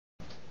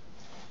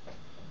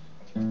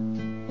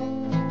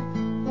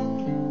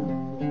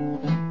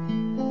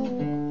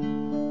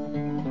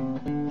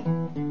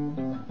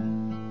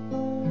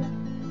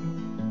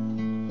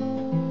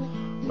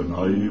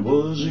I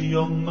was a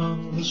young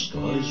man, the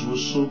skies were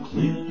so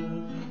clear,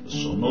 the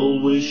sun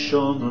always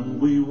shone and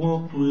we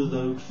walked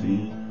without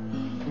fear.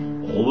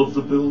 All of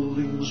the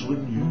buildings we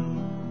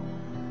knew,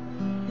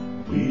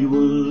 we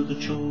were the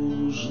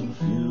chosen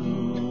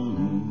few.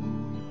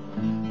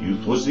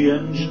 Youth was the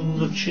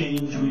engine of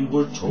change, we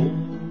were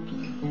told.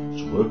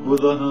 To work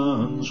with the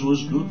hands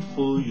was good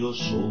for your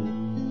soul.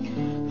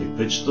 They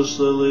pitched us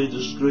their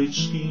latest great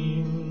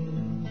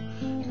scheme,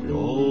 we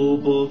all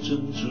bought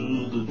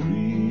into the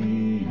dream.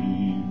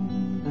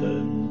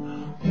 Then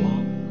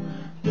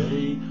one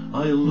day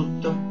I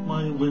looked out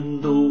my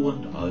window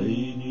and I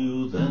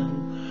knew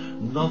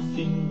then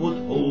nothing would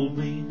hold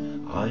me.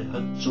 I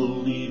had to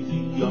leave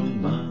the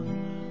young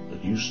man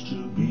that used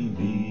to be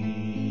me.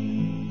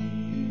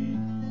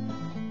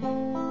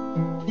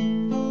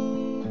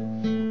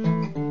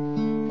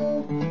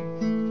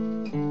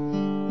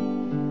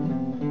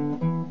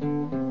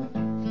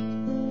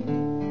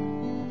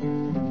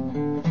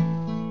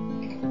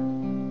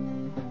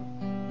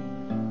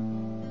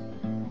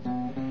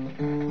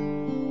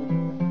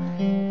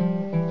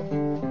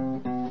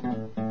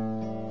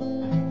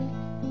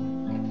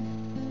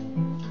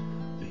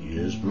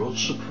 Brought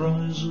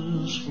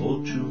surprises,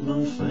 fortune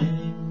and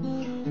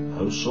fame,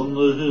 house on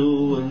the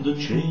hill and a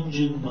change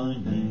in my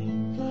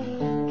name,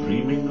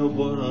 dreaming of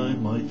what I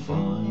might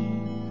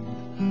find.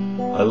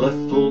 I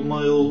left all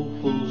my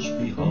old clothes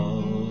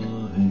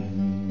behind.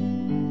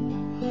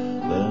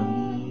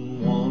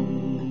 Then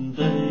one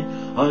day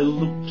I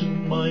looked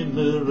in my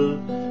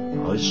mirror,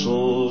 I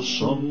saw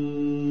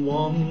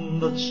someone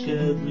that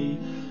scared me,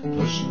 a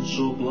person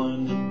so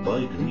blinded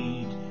by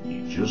greed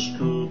he just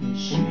couldn't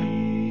see.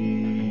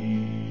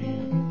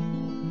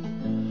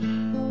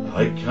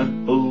 I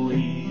can't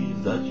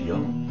believe that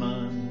young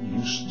man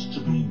used to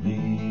be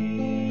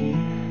me.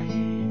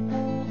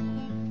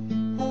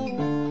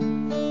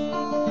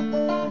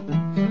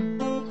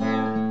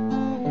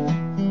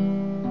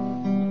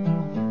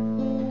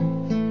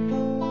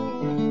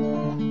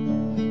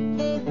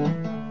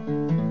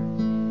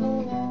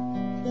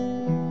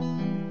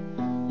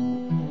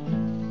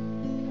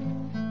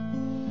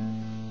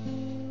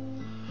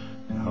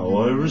 Now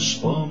I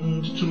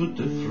respond to a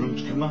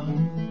different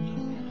command.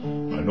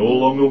 I no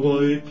longer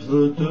wipe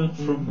the dirt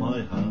from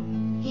my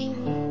hands.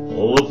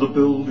 All of the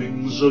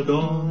buildings are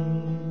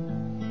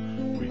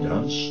gone. We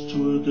dance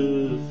to a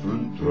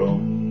different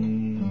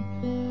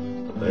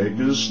drum. The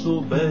beggars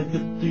still beg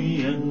at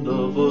the end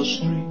of our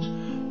street.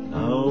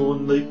 Now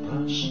when they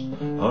pass,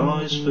 our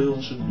eyes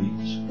fail to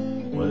meet.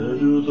 Where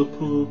do the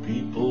poor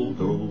people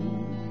go?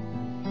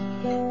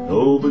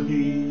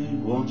 Nobody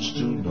wants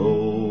to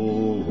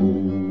know.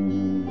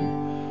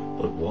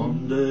 But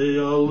one day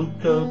I'll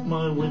look out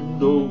my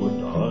window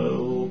and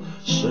I'll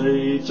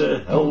say,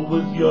 to hell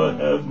with your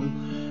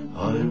heaven,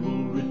 I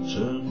will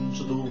return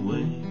to the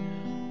way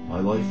my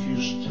life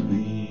used to be.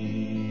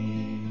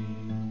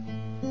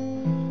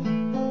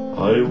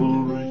 I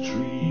will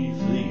retrieve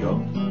the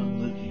young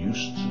man that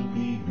used to